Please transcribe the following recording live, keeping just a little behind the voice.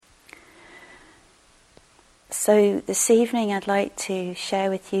So this evening I'd like to share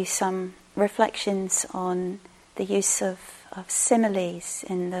with you some reflections on the use of similes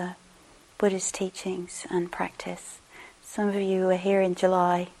in the Buddha's teachings and practice. Some of you were here in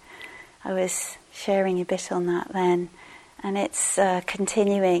July. I was sharing a bit on that then, and it's a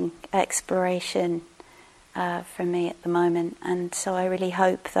continuing exploration for me at the moment, and so I really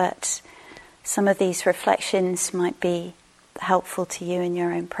hope that some of these reflections might be helpful to you in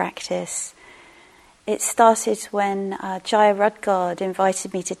your own practice. It started when Jaya Rudgard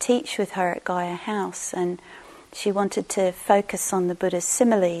invited me to teach with her at Gaia House, and she wanted to focus on the Buddha's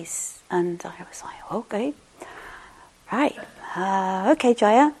similes, and I was like, okay, right, okay,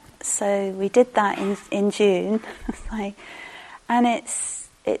 Jaya. So we did that in June, and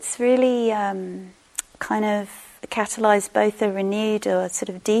it's really kind of catalysed both a renewed or sort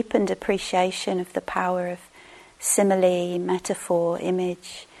of deepened appreciation of the power of simile, metaphor,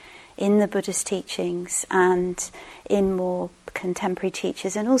 image in the Buddha's teachings and in more contemporary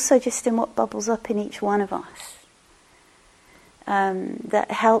teachers, and also just in what bubbles up in each one of us. That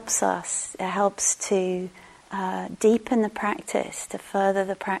helps us. It helps to deepen the practice, to further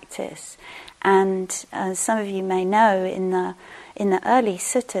the practice. And as some of you may know, in the early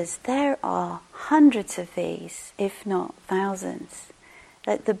suttas, there are hundreds of these, if not thousands.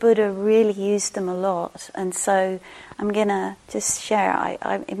 That the Buddha really used them a lot, and so I'm going to just share.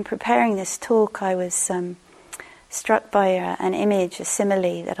 In preparing this talk, I was struck by an image, a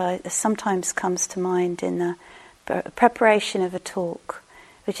simile that sometimes comes to mind in the preparation of a talk,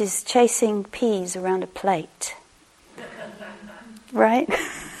 which is chasing peas around a plate. Right?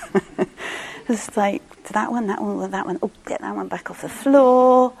 It's like, that one, oh, get that one back off the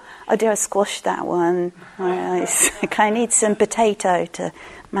floor. Oh dear, I squashed that one. I need some potato to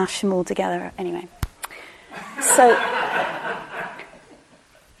mash them all together. Anyway. So,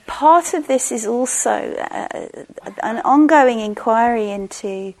 part of this is also an ongoing inquiry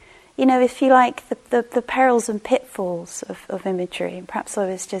into, if you like, the perils and pitfalls of imagery. And perhaps I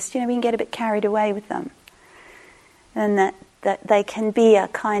was just, we can get a bit carried away with them. And that they can be a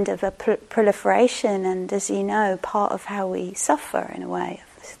kind of a proliferation, and as you know, part of how we suffer in a way.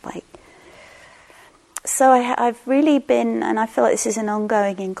 So I've really been, and I feel like this is an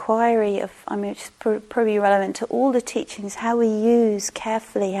ongoing inquiry of, it's probably relevant to all the teachings, how we use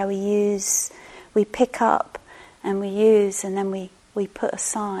carefully, we pick up and we use, and then we put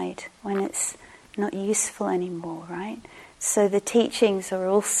aside when it's not useful anymore, right? So the teachings are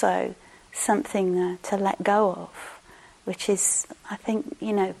also something to let go of, which is, I think,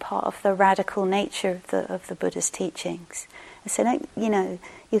 part of the radical nature of the Buddha's teachings. And so,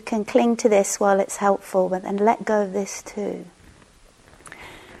 you can cling to this while it's helpful, but then let go of this too.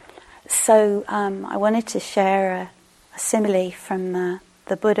 So I wanted to share a simile from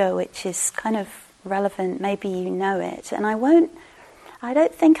the Buddha, which is kind of relevant. Maybe you know it, and I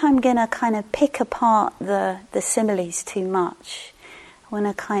don't think I'm going to kind of pick apart the similes too much. I want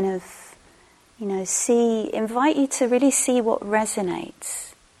to kind of, invite you to really see what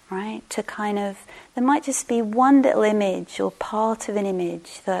resonates, right? To kind of, there might just be one little image or part of an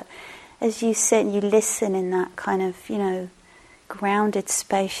image that, as you sit and you listen in that kind of, grounded,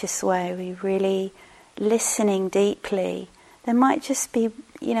 spacious way, we really listening deeply, there might just be,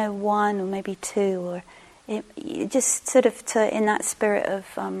 one or maybe two, or just sort of in that spirit of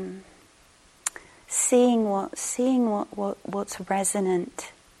seeing what's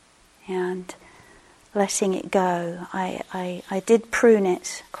resonant and letting it go. I did prune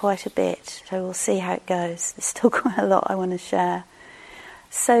it quite a bit, so we'll see how it goes. There's still quite a lot I want to share.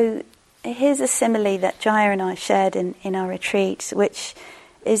 So here's a simile that Jaya and I shared in our retreat, which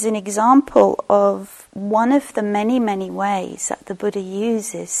is an example of one of the many, many ways that the Buddha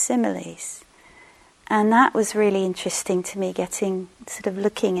uses similes. And that was really interesting to me,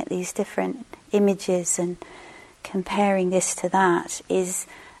 looking at these different images and comparing this to that, is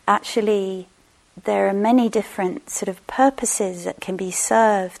actually there are many different sort of purposes that can be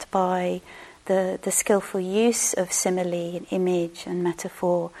served by the skillful use of simile and image and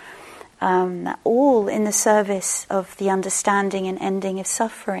metaphor, all in the service of the understanding and ending of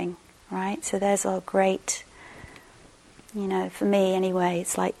suffering, right? So there's our great, for me anyway,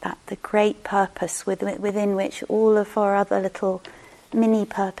 it's like that, the great purpose within which all of our other little mini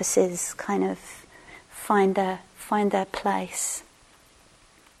purposes kind of find their place.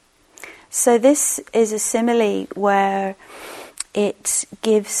 So this is a simile where it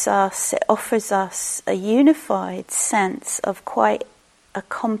offers us a unified sense of quite a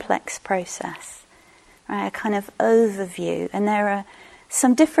complex process, right? A kind of overview. And there are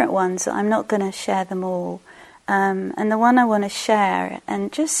some different ones. I'm not going to share them all. And the one I want to share,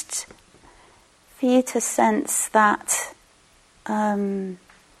 and just for you to sense that, how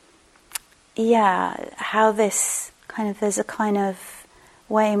this kind of, there's a kind of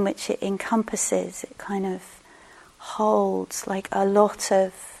way in which it encompasses, it kind of holds like a lot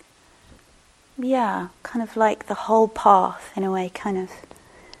of, kind of like the whole path in a way, kind of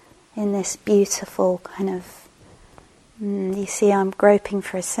in this beautiful kind of, you see I'm groping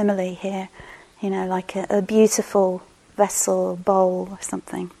for a simile here, like a beautiful vessel or bowl or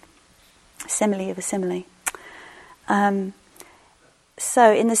something, a simile of a simile.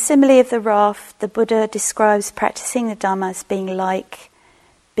 So in the simile of the raft, the Buddha describes practicing the Dhamma as being like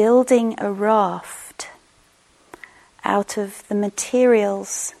building a raft out of the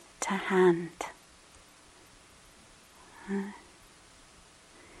materials to hand.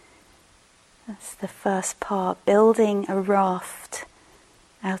 That's the first part, building a raft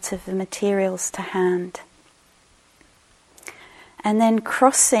out of the materials to hand. And then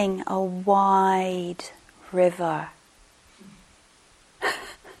crossing a wide river.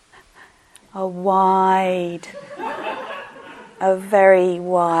 A very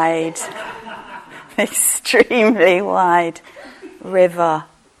wide, extremely wide river,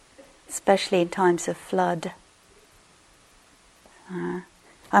 especially in times of flood.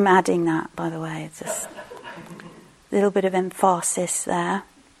 I'm adding that, by the way, it's just a little bit of emphasis there.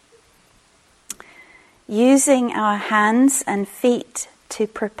 Using our hands and feet to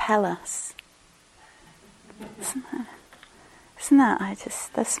propel us. Isn't that,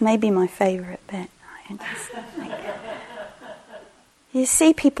 that's maybe my favourite bit. You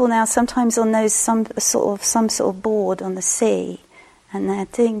see people now sometimes on those some sort of board on the sea, and they're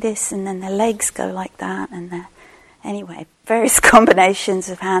doing this, and then their legs go like that, and they're, anyway, various combinations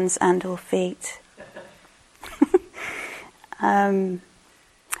of hands and or feet. And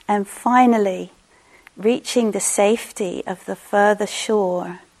finally, reaching the safety of the further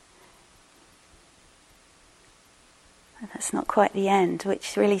shore. That's not quite the end,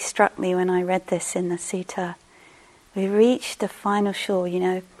 which really struck me when I read this in the sutta. We reached the final shore,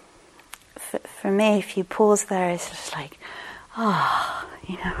 for me, if you pause there, it's just like,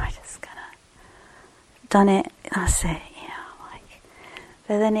 I just kind of done it, that's it,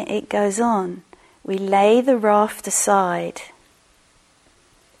 But then it goes on. We lay the raft aside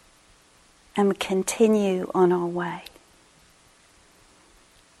and we continue on our way.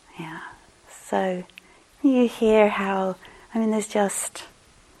 So you hear how, there's just,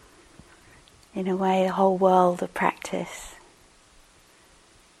 in a way, a whole world of practice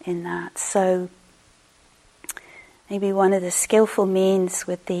in that. So maybe one of the skillful means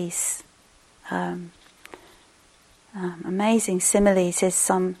with these amazing similes is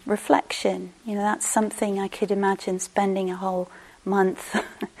some reflection. That's something I could imagine spending a whole month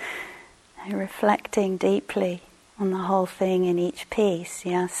reflecting deeply on the whole thing in each piece,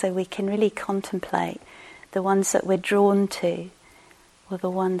 so we can really contemplate the ones that we're drawn to, or the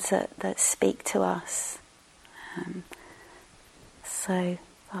ones that speak to us. So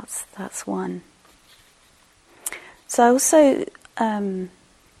that's one. So I also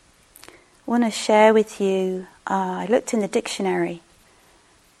want to share with you, I looked in the dictionary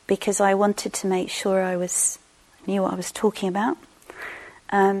because I wanted to make sure I knew what I was talking about.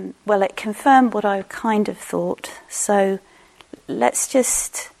 It confirmed what I kind of thought, so let's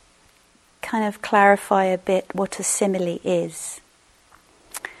just kind of clarify a bit what a simile is.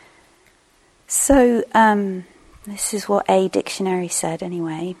 So this is what a dictionary said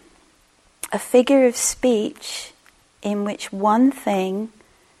anyway. A figure of speech in which one thing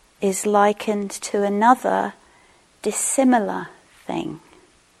is likened to another dissimilar thing.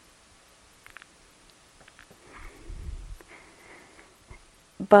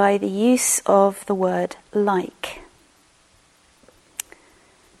 By the use of the word like.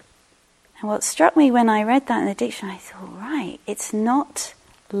 And what struck me when I read that in the dictionary, I thought, right, it's not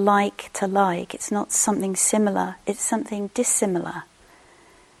like to like, it's not something similar, it's something dissimilar.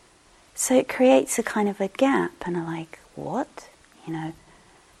 So it creates a kind of a gap, and I'm like, what?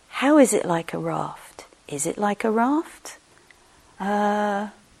 How is it like a raft? Is it like a raft?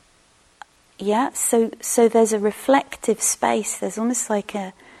 So there's a reflective space. There's almost like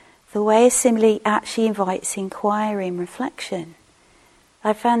the way a simile actually invites inquiry and reflection.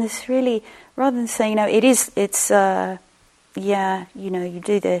 I found this really, rather than saying, you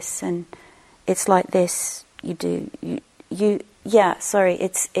do this and it's like this,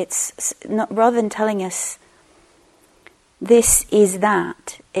 it's not, rather than telling us this is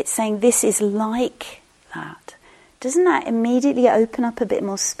that, it's saying this is like that. Doesn't that immediately open up a bit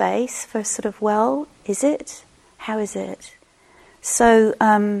more space for sort of, is it? How is it? So,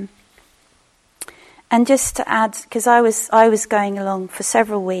 And just to add, because I was going along for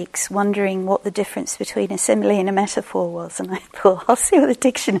several weeks wondering what the difference between a simile and a metaphor was, and I thought, I'll see what the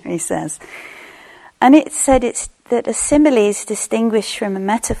dictionary says. And it said that a simile is distinguished from a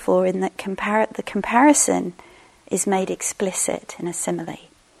metaphor in that the comparison is made explicit in a simile.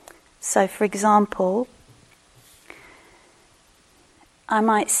 So, for example, I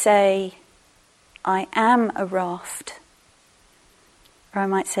might say, I am a raft, or I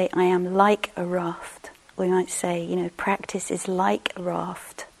might say, I am like a raft. Or we might say, practice is like a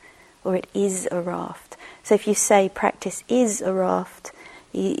raft, or it is a raft. So if you say practice is a raft,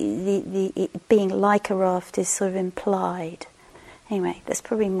 it being like a raft is sort of implied. Anyway, there's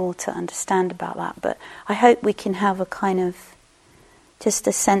probably more to understand about that, but I hope we can have a kind of, just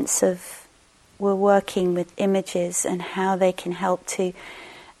a sense of, we're working with images and how they can help to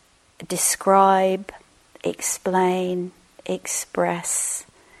describe, explain, express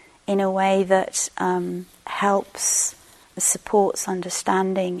in a way that helps, supports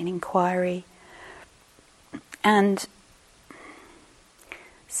understanding and inquiry. And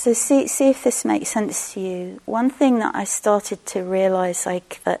so see if this makes sense to you. One thing that I started to realize,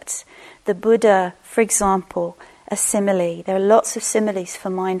 that the Buddha, for example, a simile, there are lots of similes for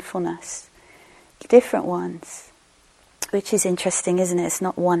mindfulness, different ones, which is interesting, isn't it? It's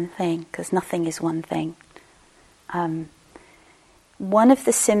not one thing, because nothing is one thing. One of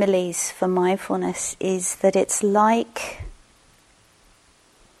the similes for mindfulness is that it's like,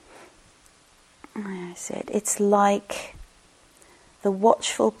 it's like the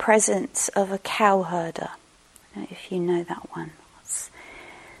watchful presence of a cow herder. I don't know if you know that one.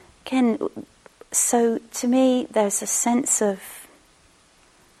 Again, so to me there's a sense of,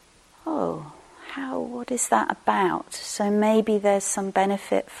 what is that about? So maybe there's some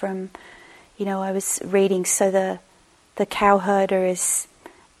benefit from, I was reading, so the cow herder is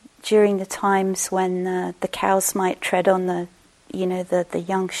during the times when the cows might tread on the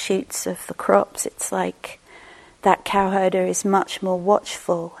young shoots of the crops. It's like that cow herder is much more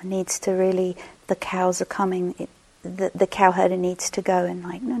watchful, needs to really, the cows are coming, the cow herder needs to go and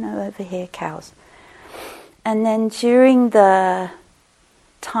no, over here, cows. And then during the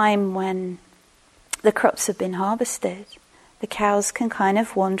time when the crops have been harvested, the cows can kind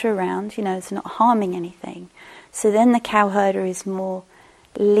of wander around, it's not harming anything. So then the cow herder is more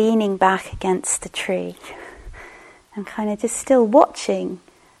leaning back against the tree and kind of just still watching,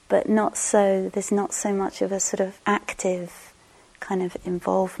 but there's not so much of a sort of active kind of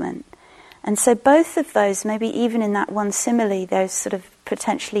involvement. And so both of those, maybe even in that one simile, there's sort of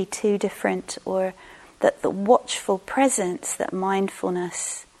potentially two different, or that the watchful presence that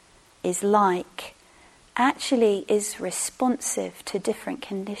mindfulness is like actually is responsive to different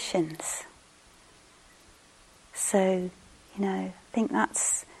conditions. So, I think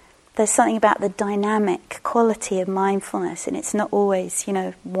there's something about the dynamic quality of mindfulness, and it's not always,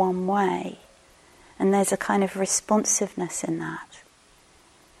 one way. And there's a kind of responsiveness in that.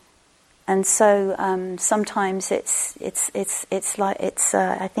 And so sometimes I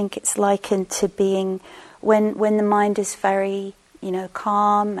think it's likened to being when the mind is very,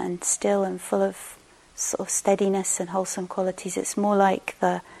 calm and still and full of sort of steadiness and wholesome qualities. It's more like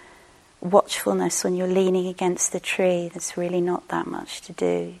the watchfulness when you're leaning against the tree. There's really not that much to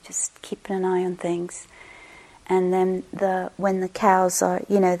do, just keeping an eye on things. And then when the cows are,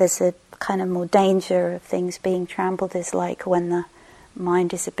 there's a kind of more danger of things being trampled, is like when the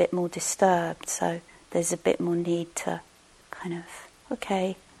mind is a bit more disturbed. So there's a bit more need to kind of,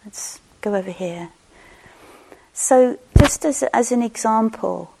 okay, let's go over here. So just as an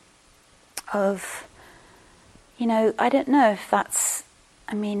example of, I don't know if that's,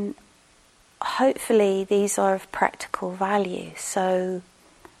 hopefully these are of practical value, so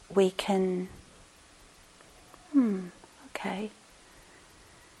we can, okay.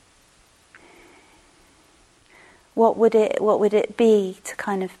 What would it be to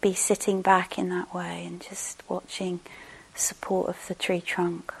kind of be sitting back in that way and just watching support of the tree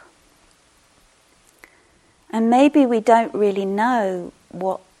trunk? And maybe we don't really know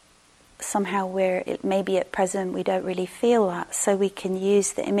what, somehow maybe at present we don't really feel that, so we can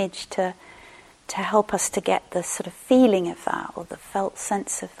use the image to help us to get the sort of feeling of that, or the felt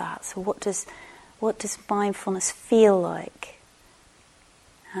sense of that. So what does mindfulness feel like?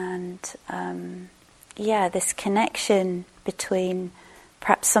 And this connection between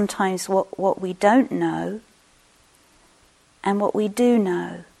perhaps sometimes what we don't know and what we do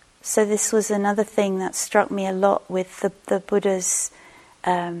know. So this was another thing that struck me a lot with the Buddha's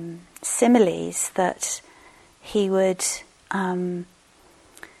similes, that he would,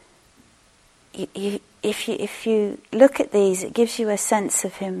 if you look at these, it gives you a sense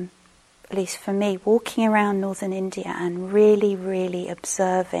of him at least for me, walking around northern India and really, really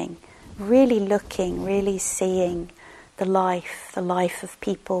observing, really looking, really seeing the life of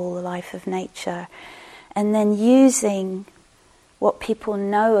people, the life of nature, and then using what people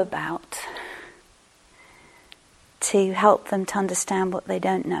know about to help them to understand what they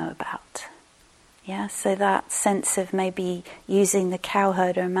don't know about. Yeah, so that sense of maybe using the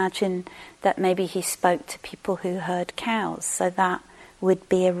cowherder, imagine that maybe he spoke to people who herd cows, so that would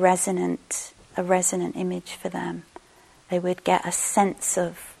be a resonant image for them. They would get a sense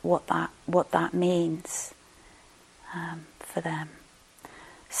of what that means for them.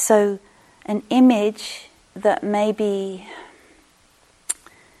 So an image that maybe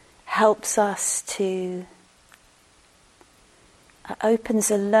helps us to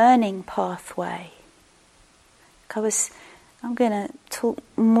opens a learning pathway. I'm going to talk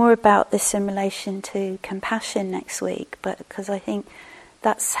more about this in relation to compassion next week, but because I think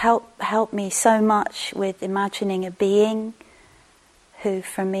that's helped me so much with imagining a being who,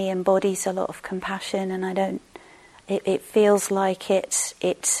 for me, embodies a lot of compassion, and it feels like it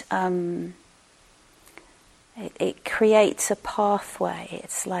creates a pathway.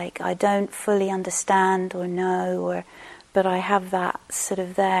 It's like I don't fully understand or know, but I have that sort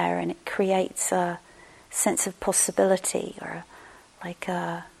of there, and it creates a sense of possibility, or like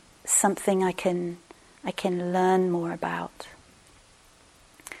something I can learn more about.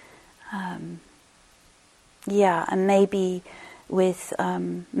 And maybe with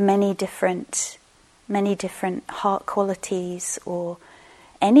many different heart qualities or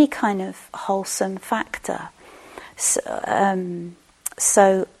any kind of wholesome factor. So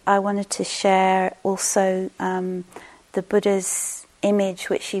I wanted to share also the Buddha's image,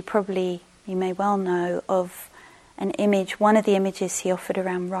 which you may well know, of an image, one of the images he offered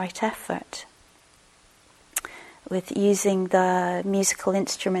around right effort, with using the musical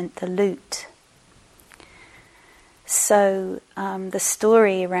instrument, the lute. So the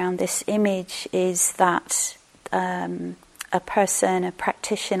story around this image is that a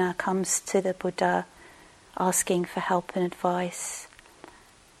practitioner comes to the Buddha asking for help and advice,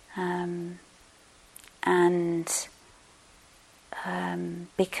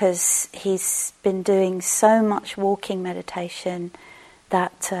 because he's been doing so much walking meditation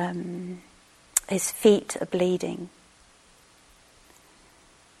that his feet are bleeding.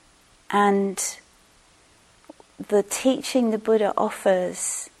 And the teaching the Buddha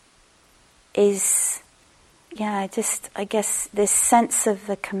offers is, I guess this sense of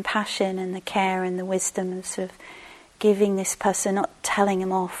the compassion and the care and the wisdom of sort of giving this person, not telling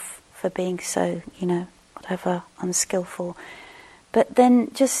him off for being so, whatever, unskillful, but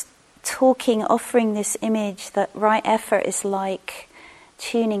then just offering this image that right effort is like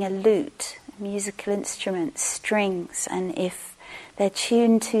tuning a lute, a musical instrument, strings, and if they're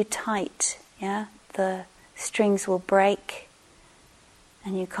tuned too tight, the strings will break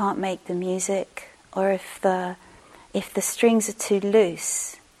and you can't make the music. Or if the strings are too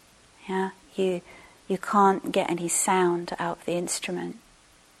loose, you can't get any sound out of the instrument.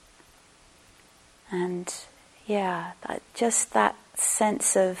 And just that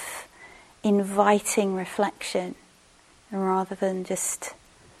sense of inviting reflection, rather than just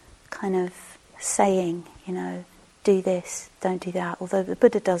kind of saying, do this, don't do that. Although the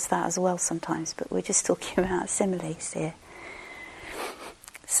Buddha does that as well sometimes, but we're just talking about similes here.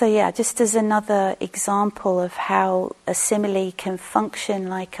 So just as another example of how a simile can function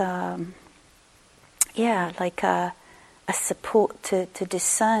like a support to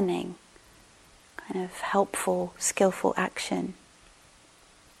discerning, kind of helpful, skillful action.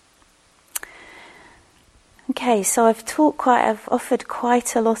 Okay, so I've offered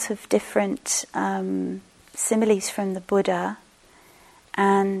quite a lot of different similes from the Buddha,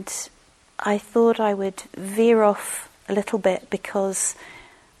 and I thought I would veer off a little bit because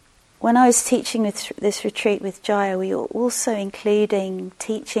when I was teaching this retreat with Jaya, we were also including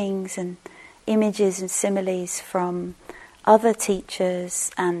teachings and images and similes from other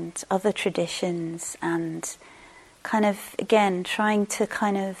teachers and other traditions, and kind of, again, trying to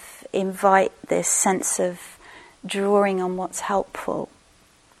kind of invite this sense of drawing on what's helpful.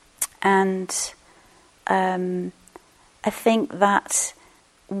 And I think that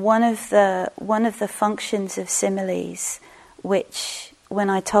one of the functions of similes, which when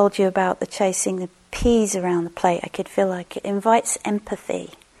I told you about the chasing the peas around the plate, I could feel like it invites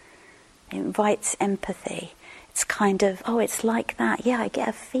empathy. It invites empathy. It's kind of, it's like that. Yeah, I get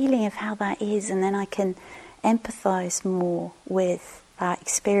a feeling of how that is, and then I can empathize more with that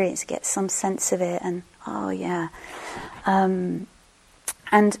experience, get some sense of it, and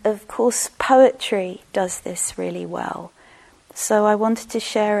and of course poetry does this really well. So I wanted to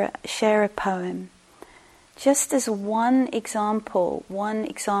share a poem, just as one example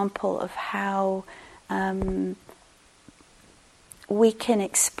of how we can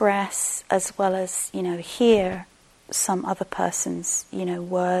express as well as, hear some other person's,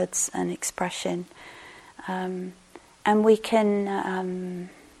 words and expression. And we can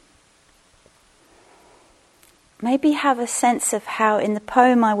maybe have a sense of how, in the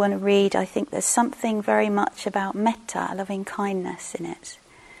poem I want to read, I think there's something very much about metta, loving kindness, in it,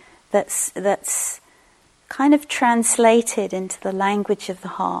 that's kind of translated into the language of the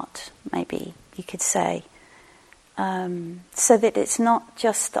heart, maybe you could say. So that it's not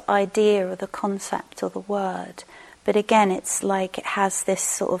just the idea or the concept or the word, but again it's like it has this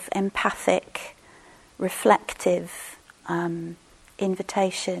sort of empathic, reflective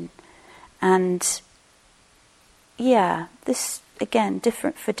invitation. And this, again,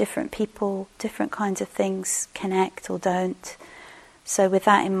 different for different people, different kinds of things connect or don't. So with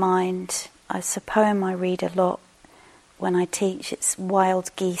that in mind, it's a poem I read a lot when I teach. It's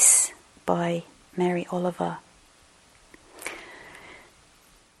Wild Geese by Mary Oliver.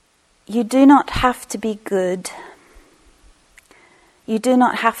 You do not have to be good. You do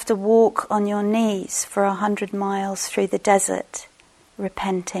not have to walk on your knees for 100 miles through the desert,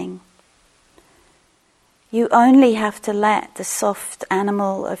 repenting. You only have to let the soft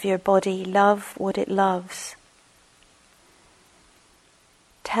animal of your body love what it loves.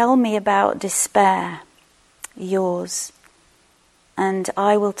 Tell me about despair, yours, and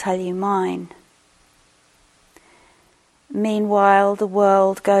I will tell you mine. Meanwhile, the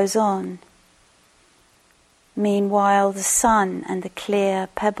world goes on. Meanwhile, the sun and the clear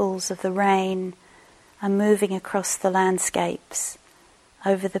pebbles of the rain are moving across the landscapes,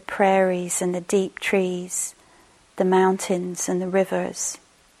 over the prairies and the deep trees, the mountains and the rivers.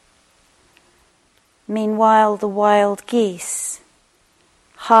 Meanwhile, the wild geese,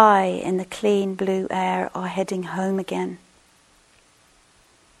 high in the clean blue air, are heading home again.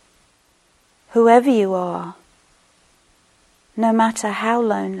 Whoever you are, no matter how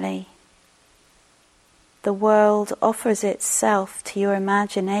lonely, the world offers itself to your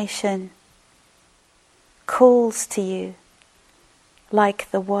imagination, calls to you like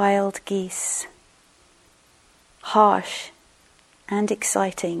the wild geese, harsh and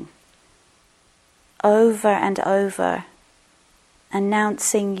exciting, over and over,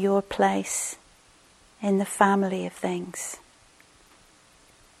 announcing your place in the family of things.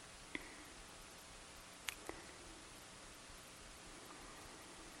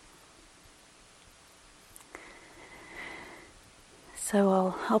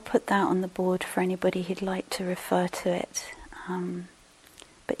 So I'll put that on the board for anybody who'd like to refer to it.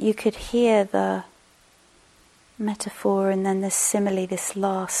 But you could hear the metaphor and then the simile, this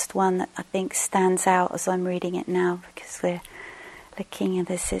last one that I think stands out as I'm reading it now, because we're looking at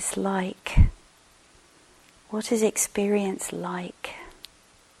this is like, what is experience like?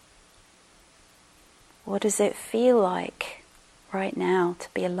 What does it feel like right now to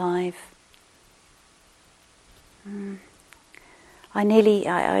be alive?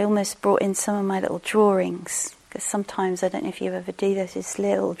 I almost brought in some of my little drawings, because sometimes, I don't know if you ever do this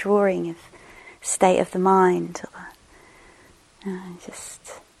little drawing of state of the mind. It's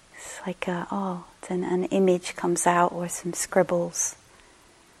like an image comes out or some scribbles.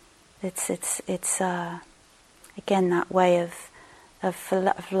 It's again that way of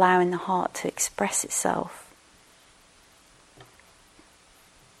allowing the heart to express itself.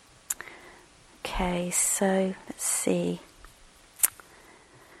 Okay, so let's see.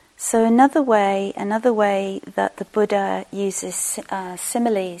 So another way that the Buddha uses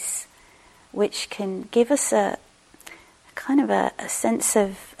similes, which can give us a kind of a sense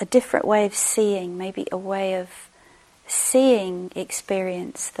of a different way of seeing, maybe a way of seeing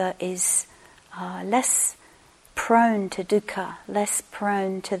experience that is less prone to dukkha, less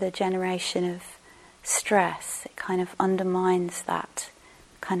prone to the generation of stress. It kind of undermines that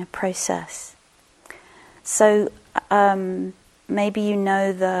kind of process. So maybe you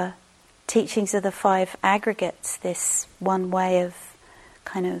know the teachings of the five aggregates, this one way of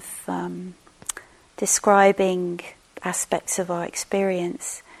kind of describing aspects of our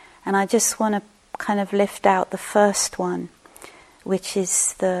experience. And I just want to kind of lift out the first one, which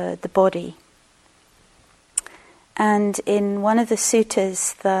is the body. And in one of the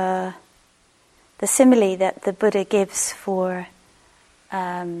suttas, the simile that the Buddha gives for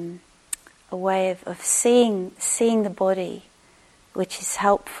a way of seeing the body, which is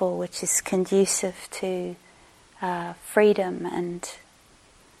helpful, which is conducive to freedom and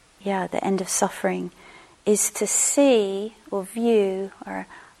the end of suffering, is to see or view or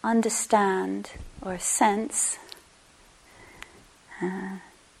understand or sense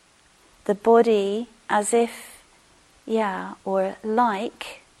The body as if, or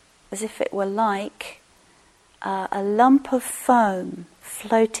like, as if it were like a lump of foam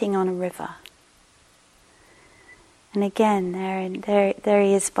floating on a river. And again, there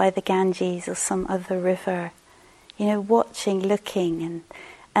he is by the Ganges or some other river, watching, looking,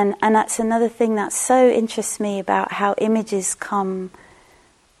 and that's another thing that so interests me about how images come,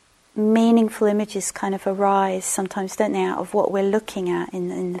 meaningful images kind of arise sometimes, don't they, out of what we're looking at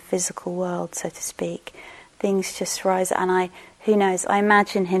in the physical world, so to speak. Things just rise, and who knows, I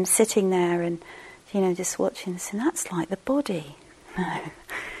imagine him sitting there and, just watching this, and that's like the body.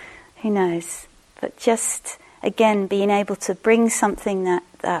 Who knows? But just, again, being able to bring something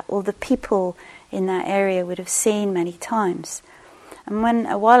that all the people in that area would have seen many times. And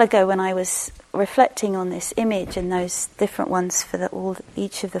a while ago when I was reflecting on this image and those different ones for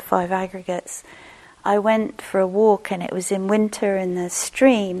each of the 5 aggregates, I went for a walk, and it was in winter, and the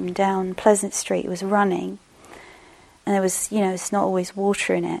stream down Pleasant Street was running, and there was, it's not always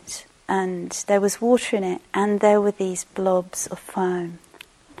water in it, and there was water in it, and there were these blobs of foam.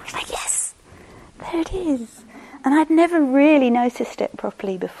 I was like, yes, there it is. And I'd never really noticed it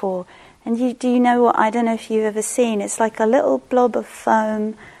properly before. And do you know what, I don't know if you've ever seen, it's like a little blob of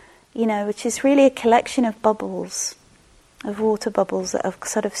foam, which is really a collection of bubbles, of water bubbles that have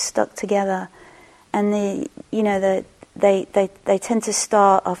sort of stuck together. And they tend to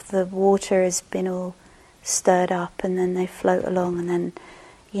start after the water has been all stirred up, and then they float along, and then,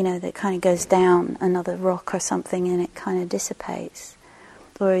 that kind of goes down another rock or something, and it kind of dissipates.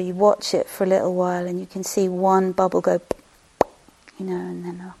 Or you watch it for a little while, and you can see one bubble go, and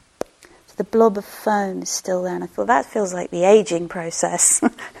then so the blob of foam is still there. And I thought, that feels like the aging process.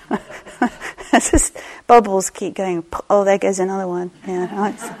 It's just bubbles keep going. Oh, there goes another one.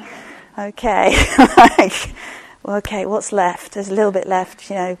 Yeah, okay. Okay, what's left? There's a little bit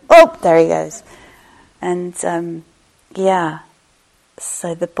left. Oh, there he goes. And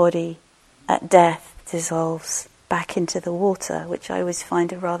so the body at death dissolves back into the water, which I always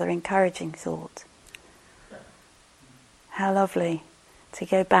find a rather encouraging thought. How lovely to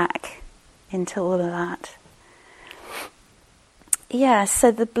go back into all of that.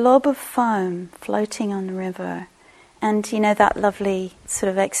 So the blob of foam floating on the river, and that lovely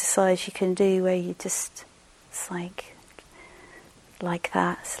sort of exercise you can do where you just, it's like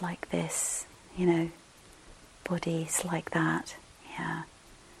that, it's like this, body's like that,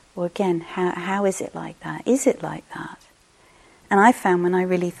 Or again, how is it like that? Is it like that? And I found when I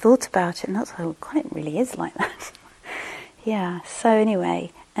really thought about it, and I was like, oh God, it really is like that. So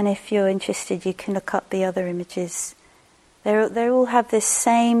anyway, and if you're interested, you can look up the other images. They all have this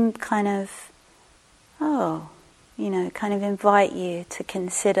same kind of, kind of invite you to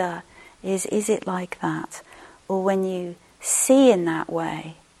consider, is it like that? Or when you see in that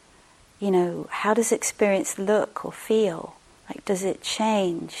way, how does experience look or feel? Like, does it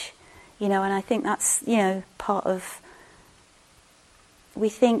change? And I think that's, part of, we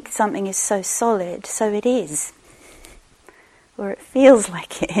think something is so solid, so it is. Or it feels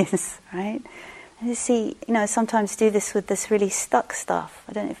like it is, right? And you see, sometimes do this with this really stuck stuff.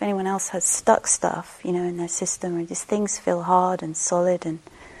 I don't know if anyone else has stuck stuff, in their system, or just things feel hard and solid, and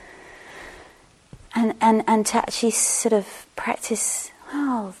to actually sort of practice,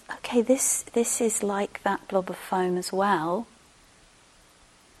 oh, okay, this is like that blob of foam as well.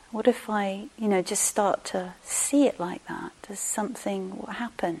 What if I, just start to see it like that? What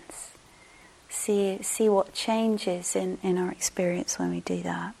happens? See what changes in our experience when we do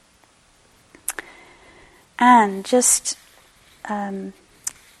that. And just to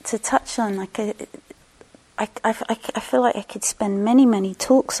touch on, I feel like I could spend many, many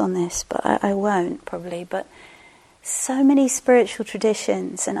talks on this, but I won't probably. But so many spiritual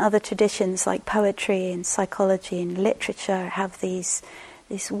traditions and other traditions like poetry and psychology and literature have these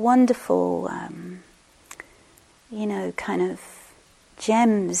wonderful, kind of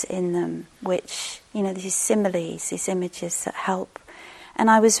gems in them, which, these similes, these images that help. And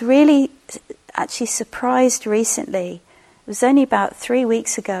I was really actually surprised recently, it was only about 3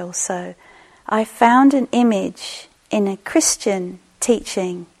 weeks ago or so, I found an image in a Christian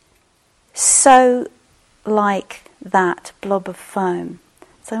teaching so like that blob of foam.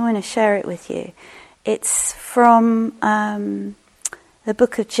 So I want to share it with you. It's from the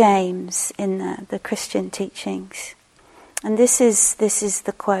book of James in the Christian teachings. And this is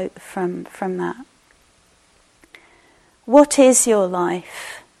the quote from that. What is your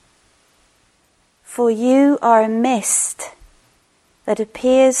life? For you are a mist that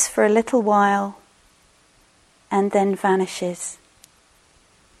appears for a little while and then vanishes.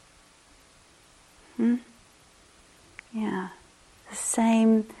 Yeah.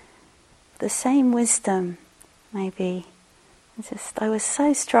 the same wisdom, maybe. I was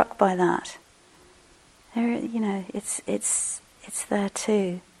so struck by that. There, it's there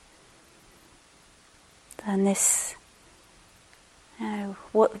too. And this,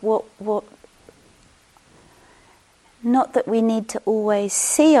 what. Not that we need to always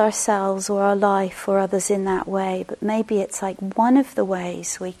see ourselves or our life or others in that way, but maybe it's like one of the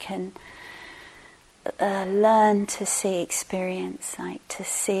ways we can learn to see experience, like to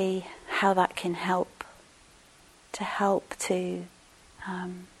see how that can help to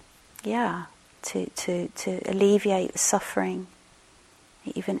alleviate the suffering,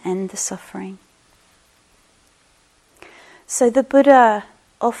 even end the suffering. So the Buddha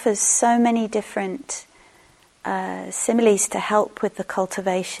offers so many different similes to help with the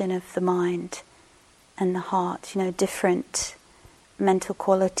cultivation of the mind and the heart, different mental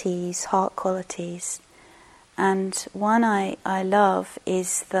qualities, heart qualities. And one I love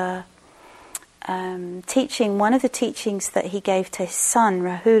is the teaching, one of the teachings that he gave to his son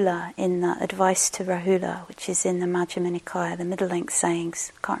Rahula in the Advice to Rahula, which is in the Majjhima Nikaya, the middle length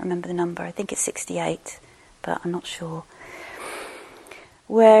sayings. I can't remember the number, I think it's 68, but I'm not sure.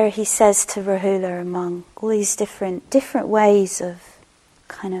 Where he says to Rahula, among all these different ways of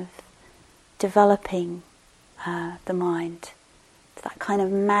kind of developing the mind, that kind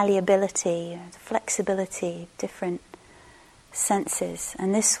of malleability, the flexibility, different senses.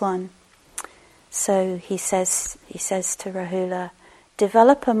 And this one, so he says to Rahula,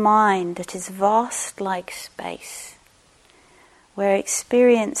 develop a mind that is vast like space, where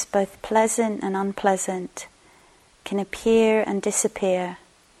experience both pleasant and unpleasant can appear and disappear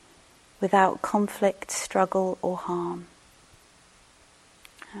without conflict, struggle or harm.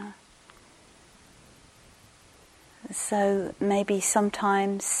 So maybe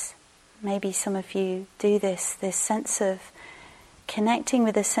sometimes, maybe some of you do this sense of connecting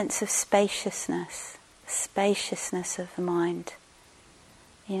with a sense of spaciousness of the mind.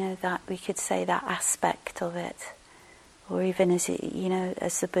 That we could say that aspect of it, or even as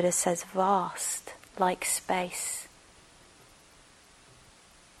as the Buddha says, vast, like space.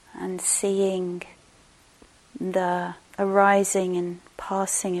 And seeing the arising and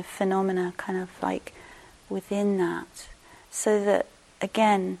passing of phenomena kind of like within that. So that,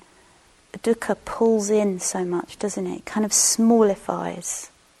 again, dukkha pulls in so much, doesn't it? It kind of smallifies.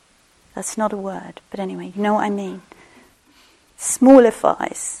 That's not a word, but anyway, you know what I mean.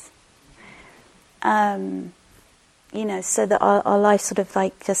 Smallifies. So that our life sort of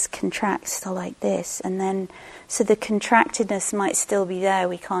like just contracts to like this, and then so the contractedness might still be there.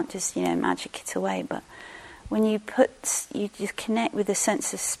 We can't just magic it away. But when you just connect with a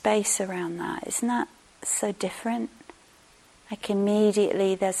sense of space around that, isn't that so different? Like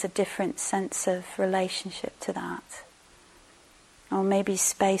immediately there's a different sense of relationship to that. Or maybe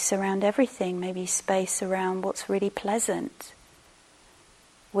space around everything. Maybe space around what's really pleasant,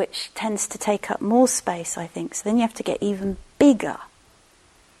 which tends to take up more space, I think. So then you have to get even bigger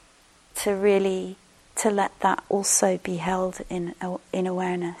to let that also be held in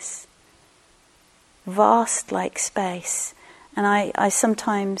awareness. Vast like space. And I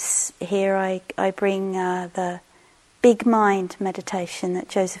sometimes here I bring the big mind meditation that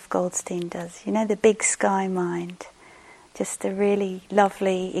Joseph Goldstein does. The big sky mind. Just a really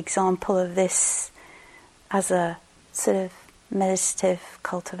lovely example of this as a sort of meditative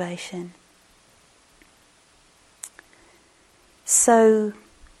cultivation. So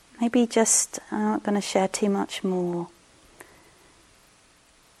maybe just, I'm not going to share too much more.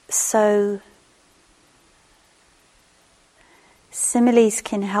 So similes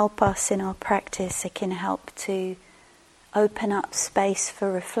can help us in our practice. It can help to open up space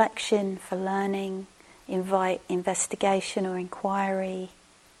for reflection, for learning, invite investigation or inquiry,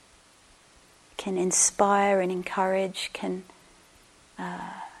 can inspire and encourage, can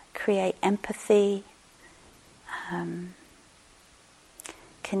create empathy,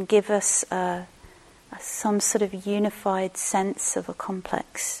 can give us some sort of unified sense of a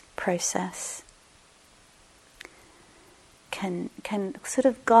complex process, can sort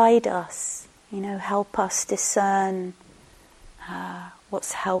of guide us, help us discern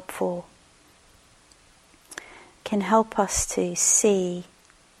what's helpful, can help us to see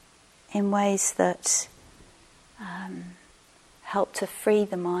in ways that help to free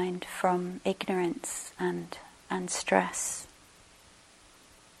the mind from ignorance and stress.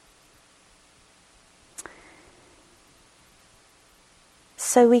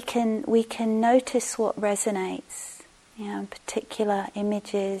 So we can notice what resonates, particular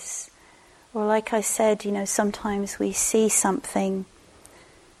images, or like I said, sometimes we see something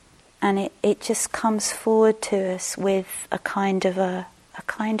and it just comes forward to us with a kind of a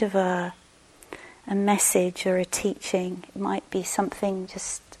message or a teaching. It might be something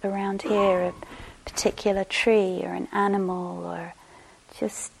just around here, a particular tree or an animal, or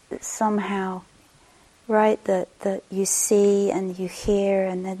just somehow, right, that you see and you hear,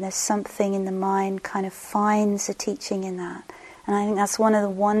 and then there's something in the mind kind of finds a teaching in that. And I think that's one of the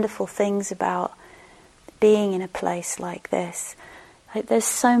wonderful things about being in a place like this. Like, there's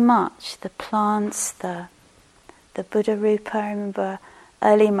so much, the plants, the Buddha Rupa. I remember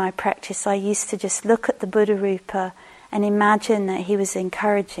early in my practice I used to just look at the Buddha Rupa and imagine that he was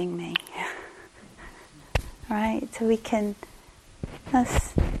encouraging me. Right? So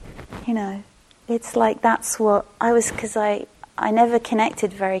that's, it's like that's what I was, because I never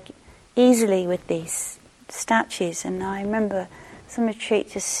connected very easily with these statues, and I remember some retreat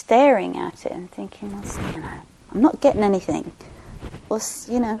just staring at it and thinking, well, I'm not getting anything. Well,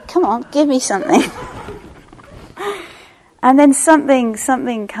 come on, give me something. And then something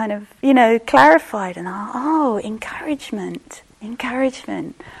kind of, clarified, and encouragement.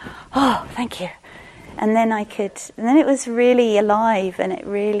 Oh, thank you. And then it was really alive,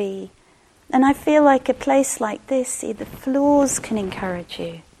 and I feel like a place like this, the floors can encourage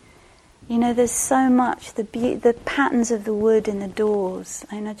you. There's so much, the patterns of the wood in the doors,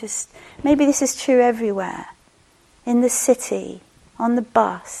 maybe this is true everywhere, in the city, on the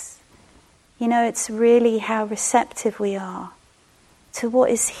bus. It's really how receptive we are to what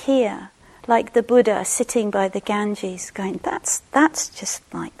is here. Like the Buddha sitting by the Ganges going, that's just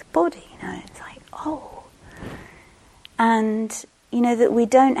like the body, It's like, oh. And, that we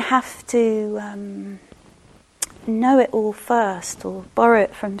don't have to know it all first or borrow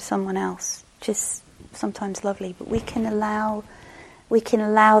it from someone else, which is sometimes lovely, but we can allow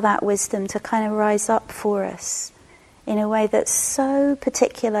that wisdom to kind of rise up for us in a way that's so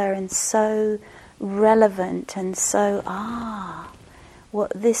particular and so relevant and so,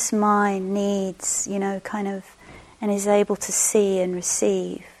 what this mind needs, and is able to see and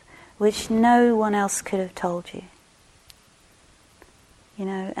receive, which no one else could have told you.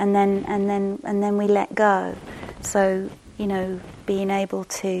 And then we let go. So, being able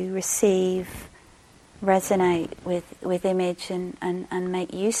to receive, resonate with image and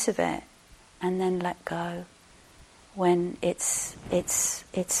make use of it, and then let go when it's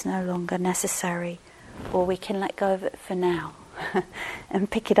no longer necessary, or we can let go of it for now and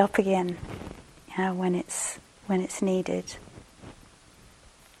pick it up again when it's needed.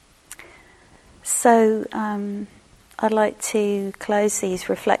 So I'd like to close these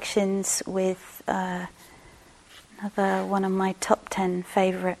reflections with another one of my top 10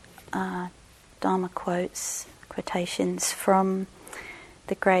 favourite Dhamma quotations from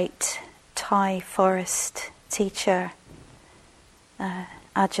the great Thai forest teacher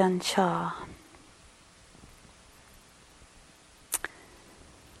Ajahn Chah.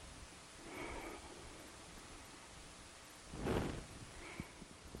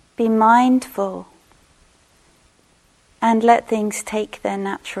 Be mindful and let things take their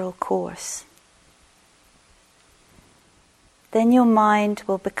natural course. Then your mind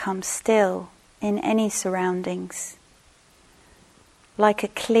will become still in any surroundings, like a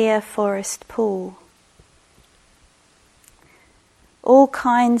clear forest pool. All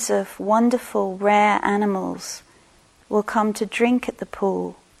kinds of wonderful, rare animals will come to drink at the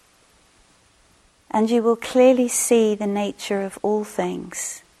pool, and you will clearly see the nature of all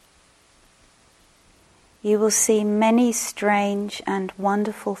things. You will see many strange and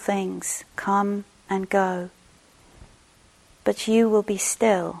wonderful things come and go, but you will be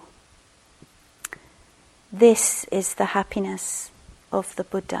still. This is the happiness of the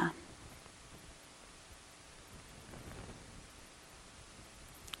Buddha.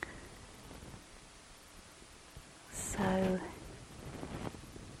 So,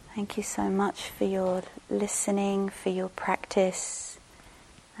 thank you so much for your listening, for your practice,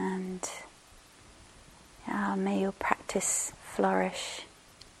 and may your practice flourish,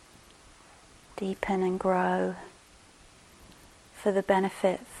 deepen and grow for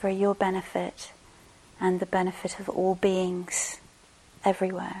your benefit and the benefit of all beings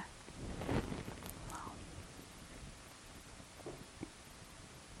everywhere.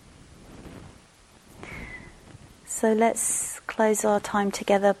 So let's close our time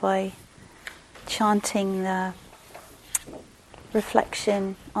together by chanting the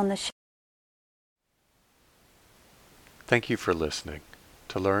reflection on the Thank you for listening.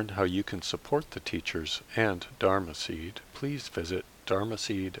 To learn how you can support the teachers and Dharma Seed, please visit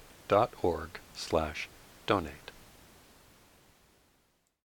dharmaseed.org/donate.